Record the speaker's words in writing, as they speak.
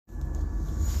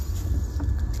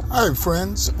Hi,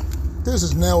 friends. This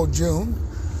is Nell June,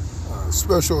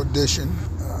 special edition,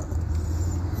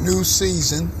 new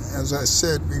season. As I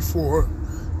said before,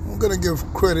 I'm going to give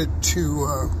credit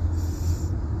to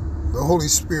the Holy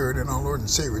Spirit and our Lord and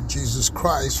Savior Jesus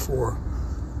Christ for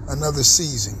another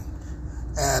season.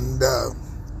 And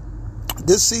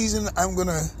this season, I'm going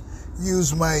to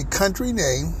use my country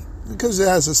name because it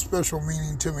has a special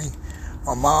meaning to me.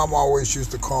 My mom always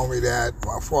used to call me that.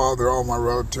 My father, all my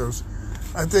relatives.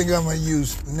 I think I'm going to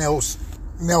use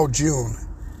Nell June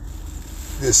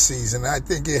this season. I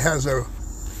think it has a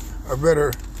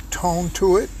better tone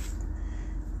to it.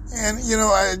 And,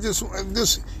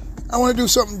 I want to do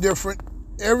something different.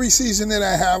 Every season that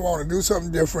I have, I want to do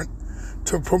something different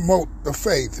to promote the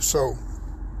faith. So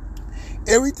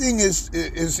everything is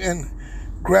in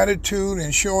gratitude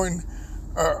and showing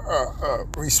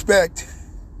respect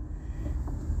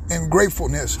and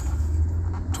gratefulness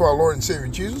to our Lord and Savior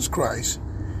Jesus Christ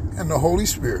and the Holy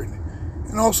Spirit,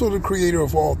 and also the Creator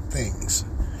of all things.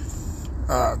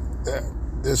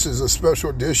 This is a special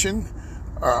edition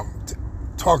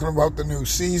talking about the new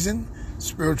season,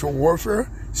 spiritual warfare.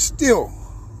 Still,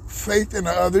 faith in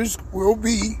others will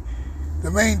be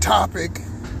the main topic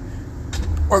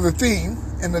or the theme,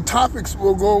 and the topics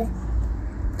will go,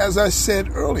 as I said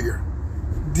earlier,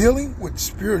 dealing with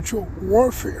spiritual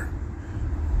warfare.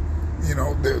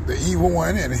 The evil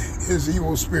one and his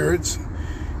evil spirits.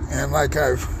 And like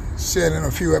I've said in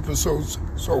a few episodes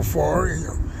so far,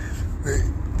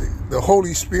 the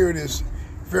Holy Spirit is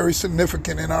very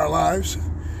significant in our lives.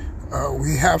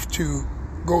 We have to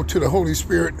go to the Holy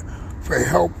Spirit for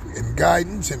help and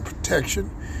guidance and protection,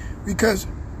 because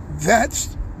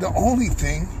that's the only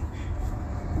thing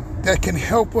that can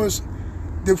help us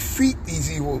defeat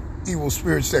these evil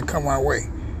spirits that come our way.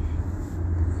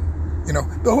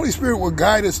 The Holy Spirit will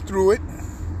guide us through it,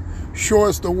 show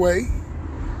us the way,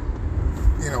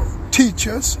 teach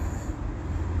us,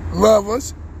 love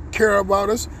us, care about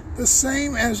us, the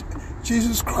same as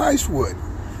Jesus Christ would.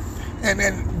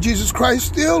 And Jesus Christ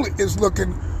still is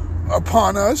looking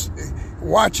upon us,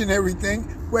 watching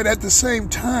everything, but at the same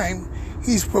time,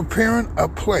 he's preparing a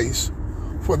place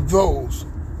for those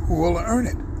who will earn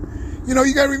it.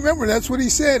 You got to remember, that's what he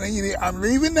said. I'm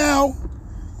leaving now.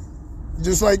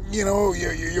 Just like,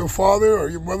 your father or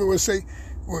your mother would say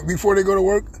before they go to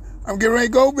work, I'm getting ready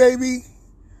to go, baby.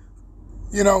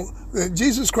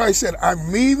 Jesus Christ said,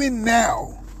 I'm leaving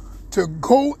now to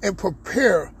go and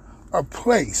prepare a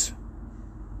place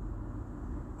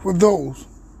for those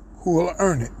who will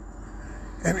earn it.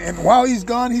 And while he's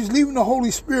gone, he's leaving the Holy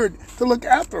Spirit to look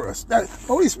after us. That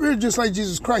Holy Spirit, just like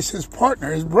Jesus Christ, his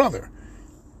partner, his brother.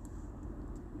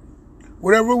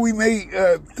 Whatever we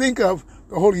may think of,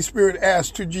 the Holy Spirit adds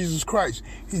to Jesus Christ.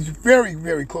 He's very,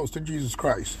 very close to Jesus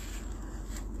Christ.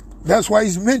 That's why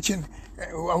he's mentioned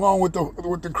along with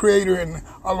the Creator and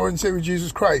our Lord and Savior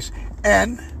Jesus Christ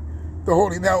and the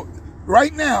Holy. Now,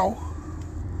 right now,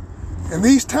 in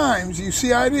these times, you see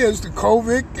how it is, the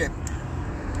COVID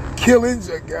and killings.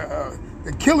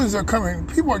 The killings are coming.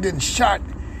 People are getting shot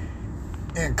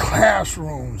in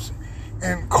classrooms,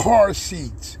 in car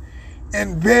seats,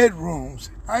 in bedrooms.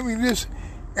 I mean, this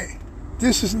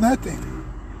is nothing.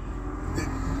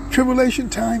 The tribulation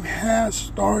time has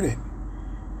started.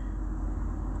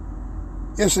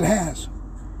 Yes, it has.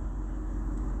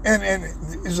 And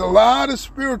there's a lot of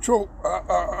spiritual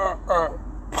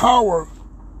power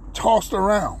tossed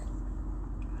around.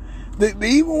 The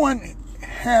evil one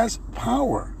has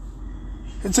power.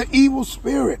 It's an evil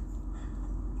spirit.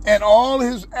 And all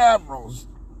his admirals,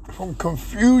 from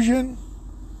confusion,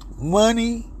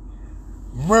 money,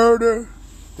 murder,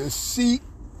 deceit,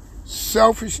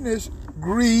 selfishness,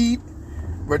 greed,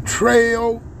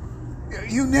 betrayal,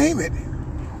 you name it.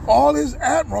 All his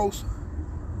admirals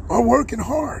are working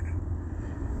hard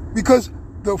because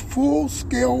the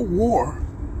full-scale war,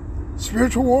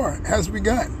 spiritual war, has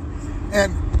begun.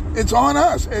 And it's on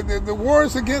us. The war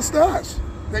is against us.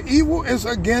 The evil is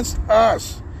against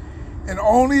us. And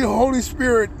only the Holy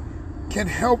Spirit can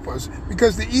help us,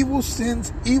 because the evil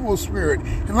sends evil spirit.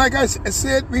 And like I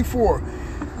said before,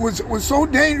 what's so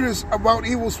dangerous about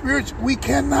evil spirits, we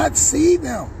cannot see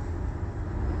them.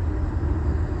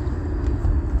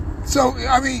 So,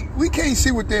 we can't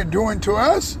see what they're doing to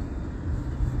us.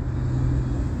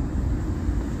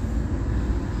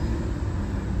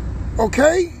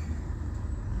 Okay?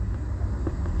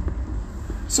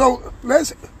 So,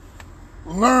 let's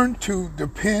learn to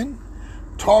depend,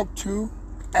 talk to,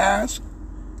 ask,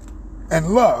 and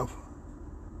love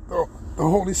the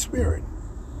Holy Spirit.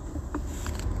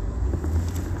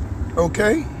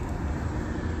 Okay?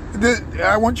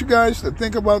 I want you guys to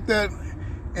think about that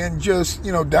and just,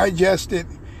 digest it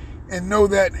and know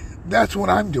that that's what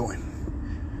I'm doing.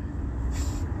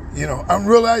 I'm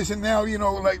realizing now,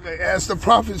 like as the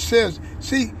prophet says,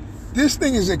 see, this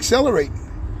thing is accelerating.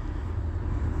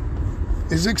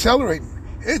 It's accelerating.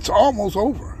 It's almost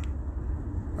over.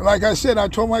 Like I said, I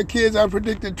told my kids I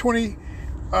predicted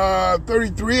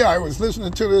 2033. I was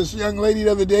listening to this young lady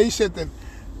the other day, said that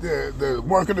the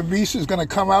mark of the beast is going to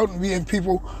come out and be in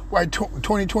people by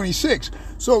 2026.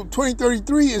 So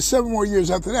 2033 is 7 more years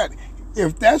after that.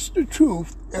 If that's the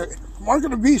truth, mark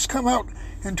of the beast come out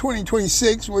in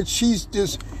 2026, which she's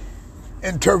just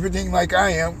interpreting like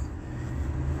I am,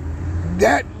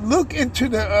 that look into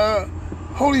the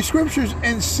Holy Scriptures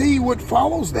and see what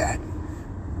follows that.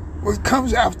 What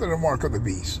comes after the mark of the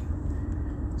beast.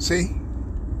 See?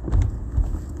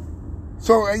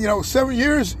 So, 7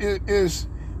 years is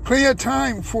plenty of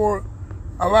time for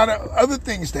a lot of other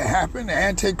things to happen. The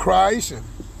Antichrist,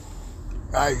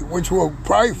 which will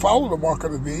probably follow the mark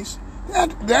of the beast.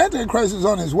 The Antichrist is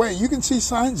on his way. You can see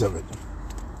signs of it.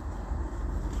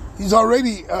 He's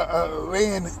already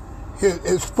laying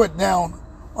his foot down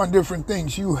on different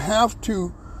things. You have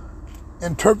to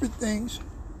interpret things.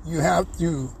 You have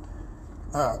to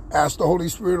ask the Holy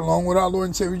Spirit, along with our Lord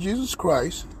and Savior Jesus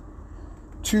Christ,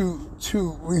 to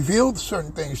reveal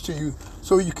certain things to you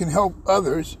so you can help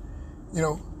others,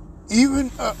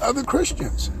 even other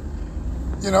Christians,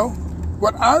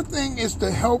 But our thing is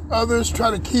to help others,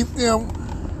 try to keep them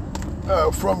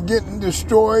from getting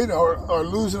destroyed or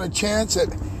losing a chance at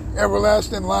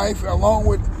everlasting life, along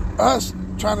with us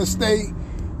trying to stay,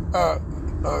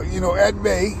 at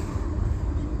bay,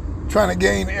 trying to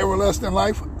gain everlasting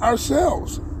life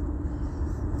ourselves.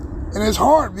 And it's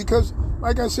hard because,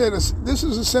 like I said, this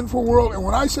is a sinful world. And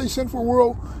when I say sinful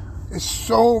world, it's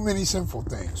so many sinful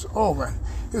things. Oh, man,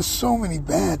 there's so many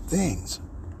bad things.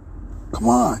 Come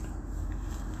on.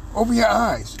 Open your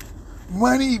eyes.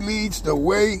 Money leads the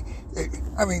way.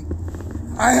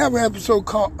 I have an episode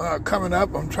coming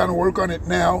up. I'm trying to work on it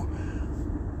now.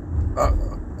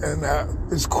 And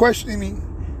it's questioning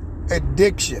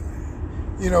addiction.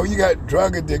 You got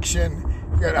drug addiction,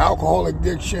 you got alcohol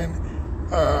addiction,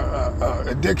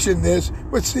 addiction this.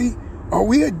 But see, are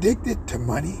we addicted to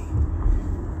money?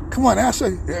 Come on,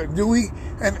 do we?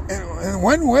 And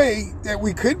one way that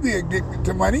we could be addicted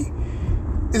to money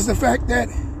is the fact that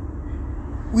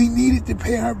we need it to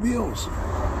pay our bills.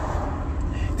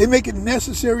 They make it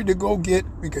necessary to go get.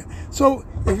 So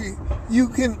if you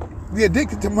can be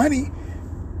addicted to money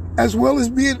as well as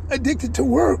being addicted to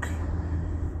work.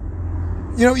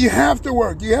 You have to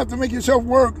work. You have to make yourself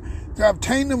work to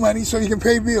obtain the money so you can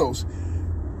pay bills.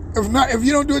 If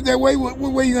you don't do it that way, what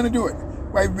way are you going to do it?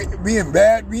 By being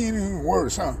bad, being even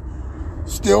worse, huh?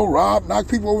 Steal, rob, knock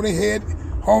people over the head,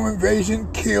 home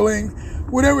invasion, killing,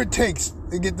 whatever it takes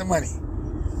to get the money.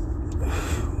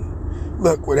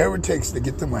 Look, whatever it takes to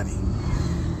get the money.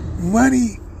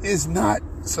 Money is not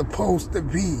supposed to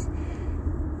be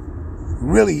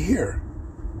really here.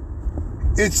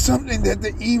 It's something that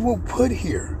the evil put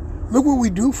here. Look what we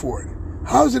do for it.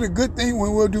 How is it a good thing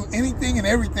when we'll do anything and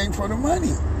everything for the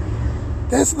money?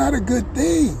 That's not a good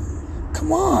thing.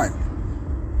 Come on.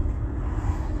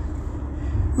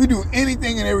 We do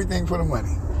anything and everything for the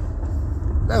money.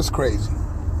 That's crazy.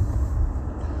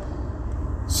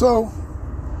 So,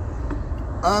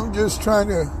 I'm just trying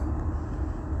to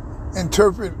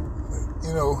interpret,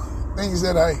 things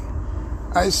that I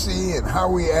see and how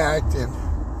we act, and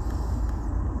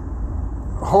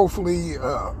hopefully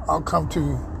I'll come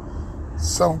to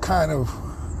some kind of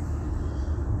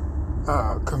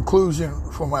conclusion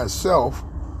for myself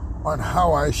on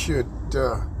how I should,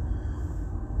 do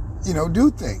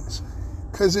things.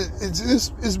 Because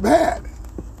it's bad.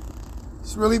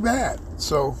 It's really bad.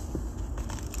 So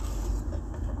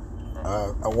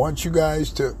I want you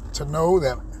guys to know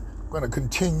that I'm going to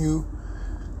continue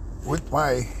with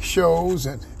my shows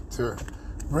and to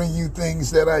bring you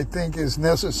things that I think is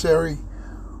necessary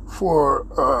for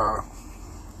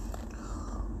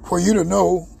you to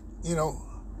know,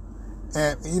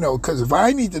 and, because if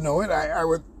I need to know it, I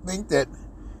would think that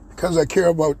because I care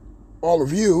about all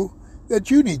of you,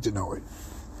 that you need to know it.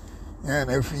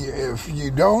 And if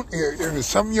you don't, if it's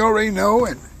something you already know,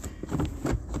 and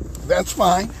that's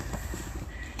fine.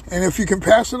 And if you can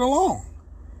pass it along,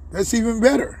 that's even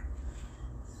better.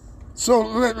 So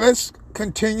let's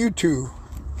continue to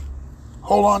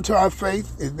hold on to our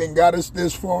faith. It's been got us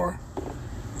this far.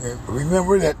 And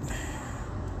remember that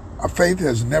our faith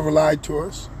has never lied to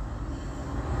us.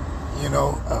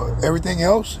 Everything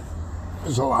else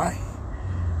is a lie.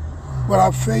 But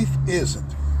our faith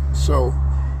isn't. So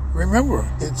remember,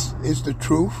 it's the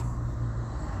truth,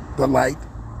 the light,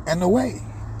 and the way.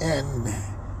 And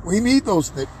we need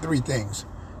those three things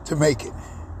to make it,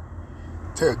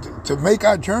 to make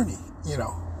our journey.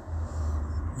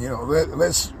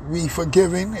 Let's be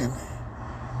forgiving in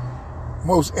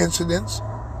most incidents,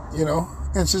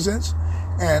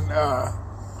 and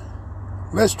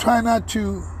let's try not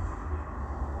to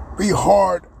be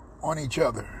hard on each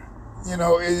other.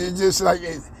 It's just like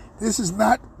this is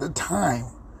not the time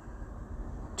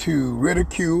to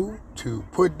ridicule, to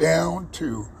put down,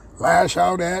 to lash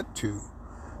out at, to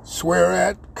swear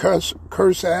at, curse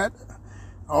at,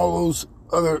 all those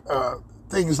other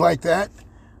things like that.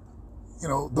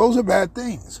 Those are bad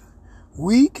things.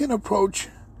 We can approach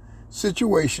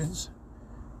situations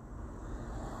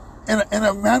in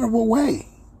a mannerable way.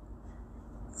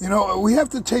 We have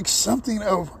to take something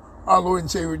of our Lord and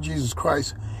Savior Jesus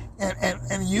Christ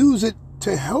and use it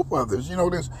to help others.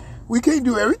 We can't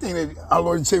do everything that our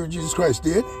Lord and Savior Jesus Christ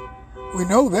did. We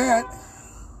know that.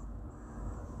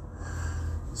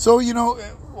 So,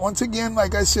 once again,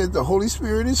 like I said, the Holy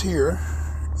Spirit is here.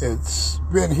 It's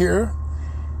been here.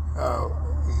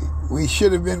 We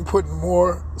should have been putting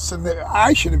more,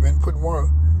 I should have been putting more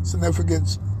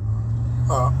significance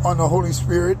on the Holy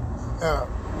Spirit a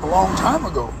long time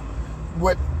ago.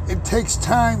 But it takes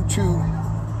time to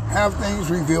have things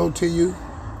revealed to you,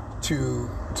 to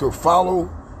follow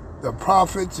the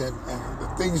prophets and the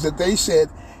things that they said.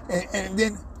 And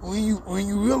then when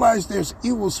you realize there's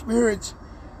evil spirits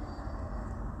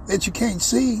that you can't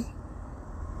see,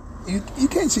 you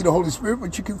can't see the Holy Spirit,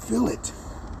 but you can feel it.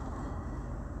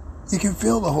 You can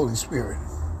feel the Holy Spirit.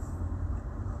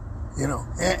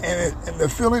 And the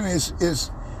feeling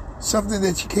is something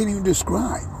that you can't even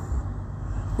describe.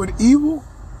 But evil,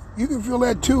 you can feel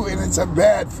that too, and it's a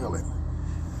bad feeling.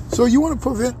 So you want to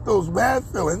prevent those bad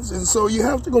feelings, and so you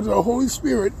have to go to the Holy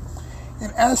Spirit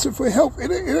and ask Him for help.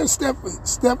 It'll step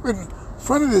in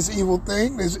front of this evil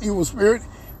thing, this evil spirit,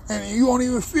 and you won't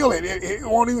even feel it. It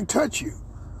won't even touch you.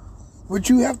 But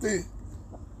you have to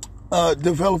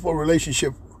develop a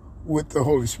relationship with the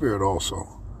Holy Spirit also.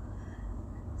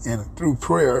 And through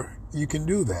prayer, you can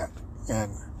do that.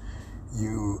 And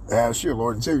you ask your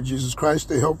Lord and Savior Jesus Christ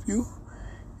to help you.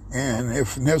 And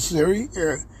if necessary,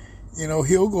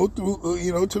 He'll go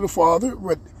through, to the Father.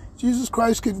 But Jesus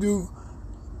Christ can do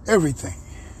everything.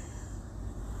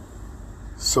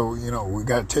 So, we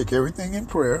got to take everything in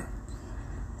prayer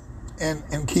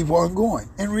and keep on going.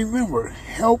 And remember,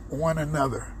 help one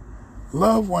another.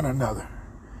 Love one another.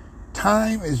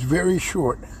 Time is very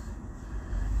short.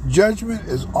 Judgment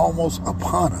is almost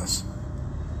upon us.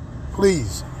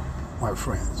 Please, my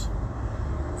friends.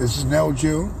 This is Nell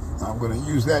June. I'm going to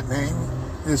use that name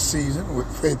this season with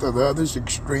Faith of the Others,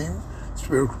 Extreme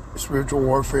Spiritual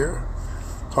Warfare,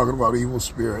 talking about evil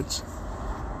spirits.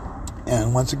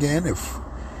 And once again, if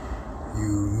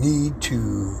you need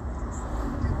to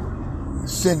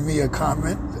send me a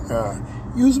comment,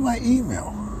 use my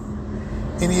email,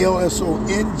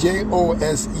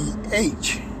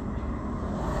 NELSONJOSEH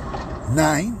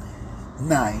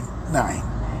 999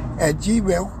 at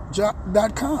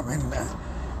gmail.com. And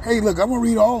hey, look, I'm going to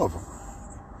read all of them.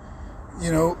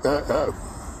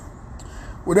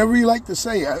 Whatever you like to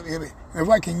say. If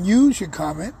I can use your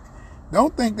comment,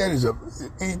 don't think that is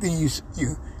anything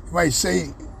you might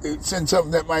say, send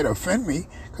something that might offend me,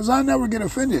 because I'll never get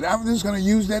offended. I'm just going to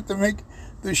use that to make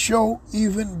the show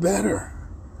even better.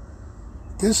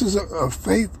 This is a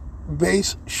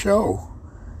faith-based show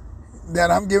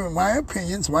that I'm giving my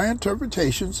opinions, my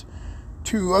interpretations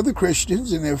to other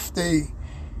Christians, and if they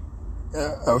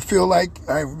feel like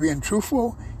I'm being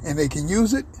truthful and they can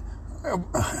use it,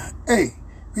 hey,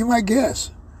 be my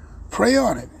guest. Pray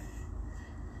on it.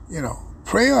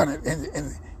 Pray on it, and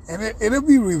it'll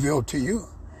be revealed to you.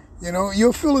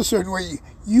 You'll feel a certain way.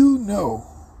 You know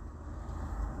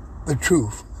the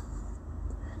truth,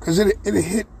 because it'll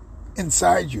hit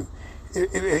inside you.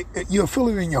 You'll feel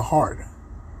it in your heart.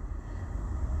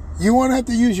 You won't have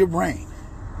to use your brain.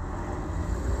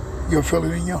 You'll feel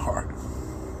it in your heart.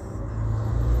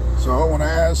 So I want to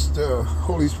ask the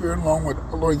Holy Spirit, along with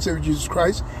our Lord and Savior Jesus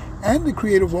Christ, and the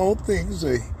Creator of all things,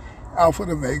 the Alpha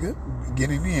and Omega,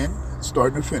 beginning and end,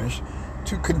 starting to finish,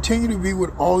 to continue to be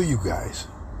with all you guys.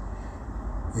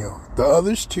 The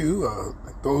others too,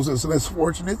 those that's less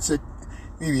fortunate, sick,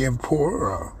 needy, and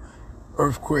poor,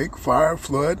 earthquake, fire,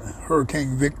 flood,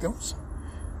 hurricane victims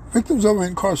of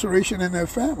incarceration and their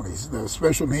families, the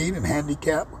special need and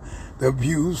handicap, the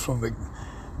abuse from the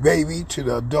baby to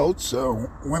the adults,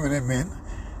 women and men.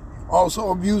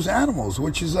 Also abuse animals,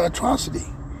 which is atrocity.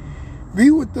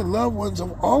 Be with the loved ones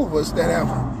of all of us that have,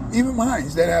 even mine,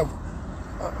 that have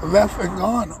left and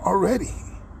gone already.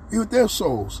 Be with their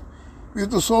souls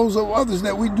with the souls of others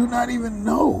that we do not even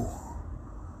know.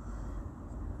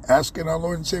 Asking our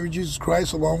Lord and Savior Jesus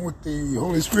Christ, along with the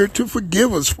Holy Spirit, to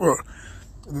forgive us for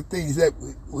the things that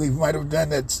we might have done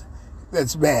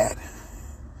that's bad.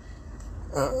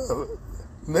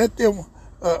 Let them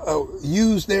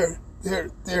use their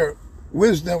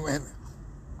wisdom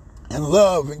and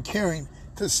love and caring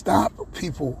to stop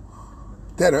people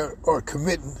that are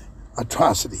committing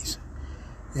atrocities.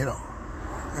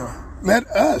 Let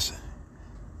us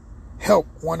help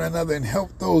one another and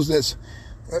help those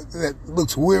that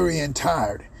looks weary and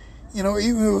tired.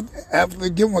 Even after they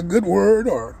give them a good word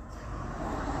or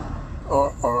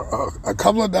a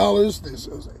couple of dollars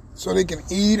so they can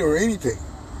eat or anything.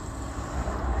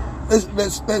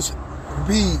 Let's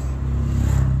be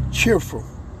cheerful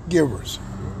givers.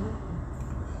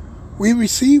 We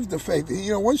receive the faith.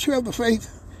 Once you have the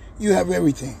faith, you have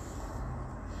everything.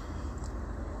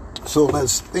 So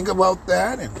let's think about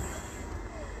that and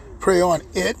pray on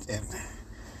it and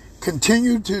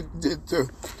continue to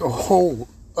hold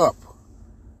up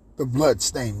the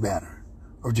blood-stained banner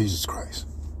of Jesus Christ.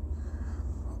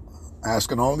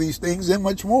 Asking all these things and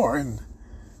much more in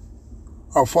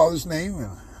our Father's name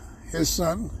and His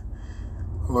Son,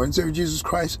 our Lord and Savior Jesus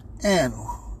Christ, and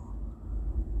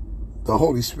the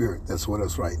Holy Spirit that's with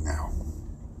us right now.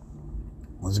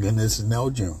 Once again, this is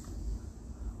Nell June.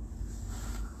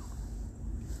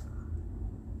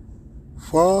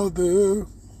 Father,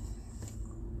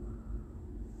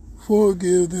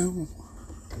 forgive them.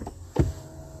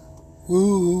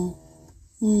 Ooh,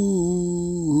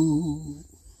 ooh.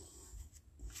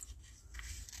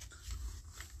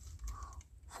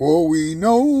 For we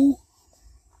know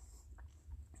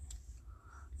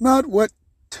not what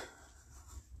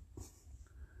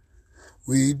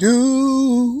we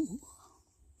do.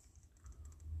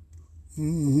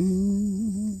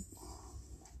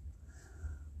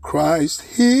 Christ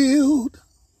healed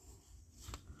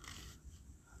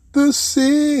the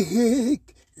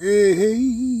sick,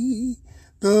 the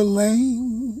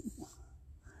lame,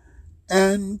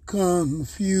 and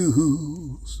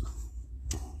confused.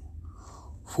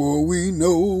 For we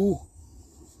know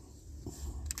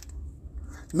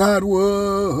not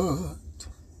what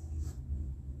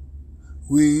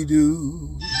we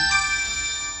do.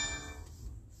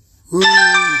 Ooh.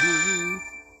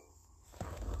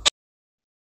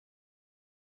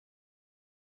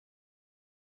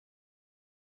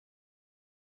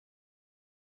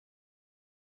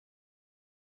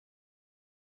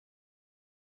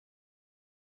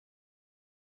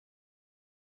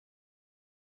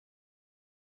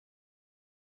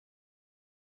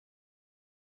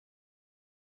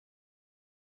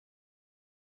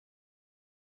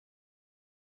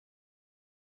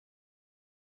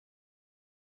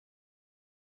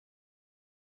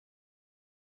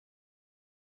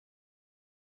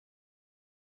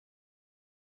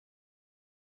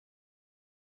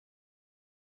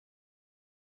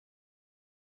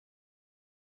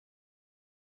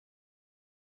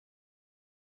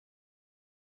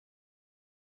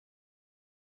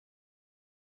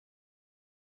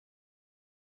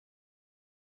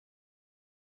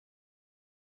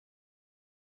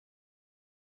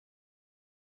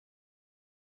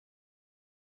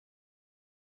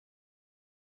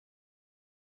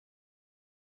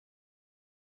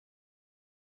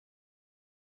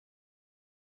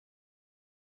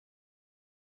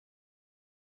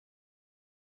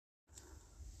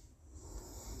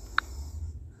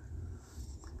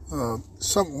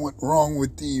 Something went wrong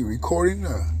with the recording.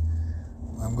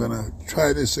 I'm going to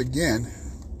try this again.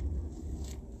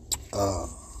 I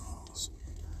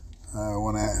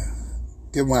want to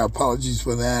give my apologies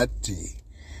for that.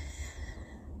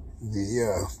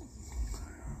 The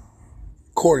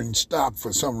recording stopped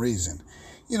for some reason.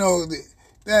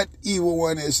 That evil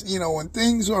one is, when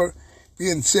things are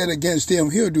being said against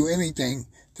him, he'll do anything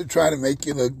to try to make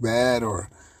you look bad or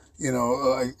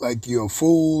like you're a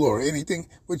fool or anything,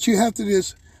 but you have to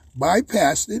just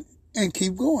bypass it and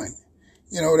keep going.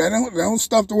 That don't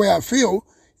stop the way I feel,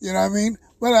 you know what I mean?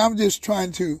 But I'm just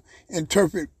trying to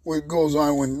interpret what goes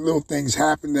on when little things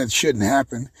happen that shouldn't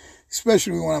happen,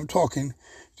 especially when I'm talking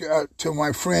to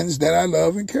my friends that I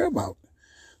love and care about.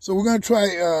 So we're going to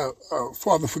try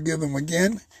Father, Forgive Them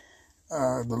again,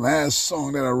 the last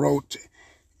song that I wrote,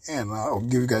 and I'll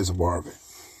give you guys a bar of it.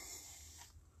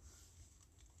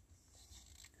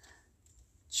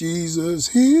 Jesus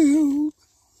healed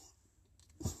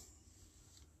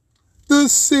the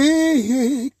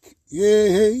sick,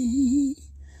 yea,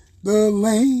 the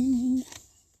lame,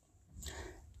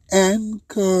 and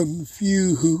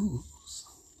confused.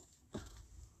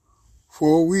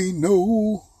 For we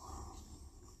know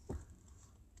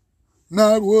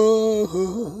not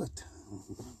what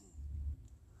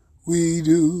we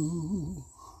do.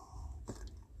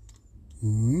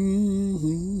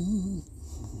 Mm-hmm.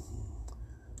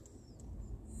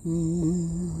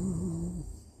 Mm-hmm.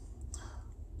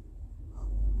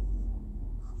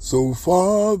 So,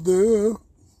 Father,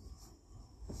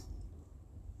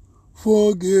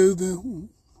 forgive them.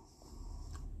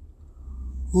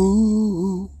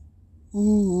 Ooh,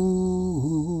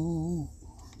 ooh.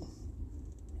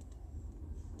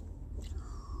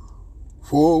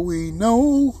 For we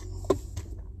know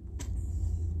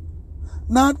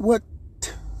not what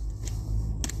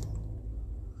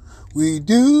we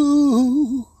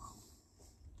do.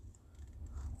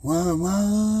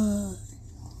 Why?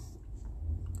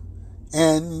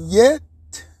 And yet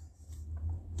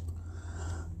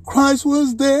Christ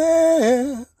was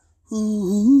there,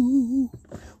 ooh,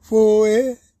 for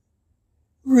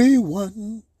every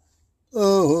one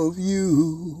of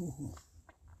you.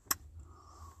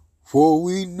 For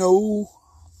we know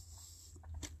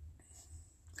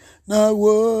not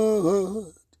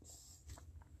what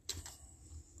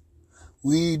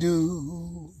we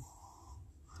do.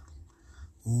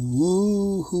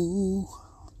 Ooh,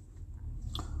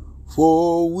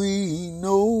 for we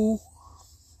know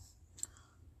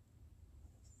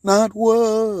not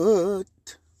what,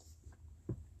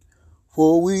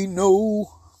 for we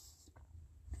know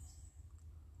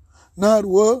not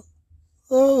what,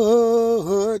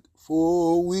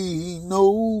 for we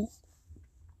know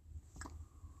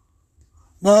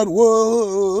not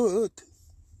what,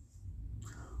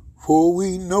 for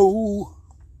we know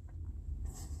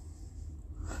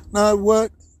not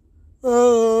what,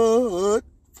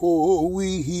 for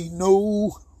we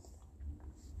know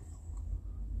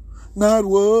not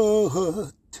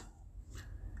what,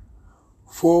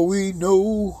 for we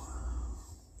know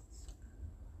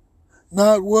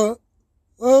not what,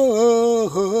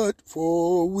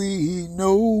 for we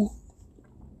know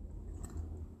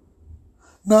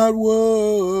not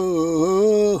what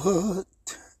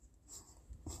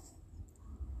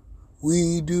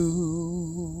we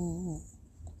do.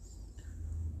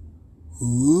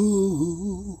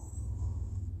 Ooh,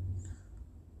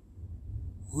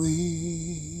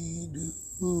 we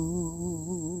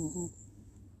do.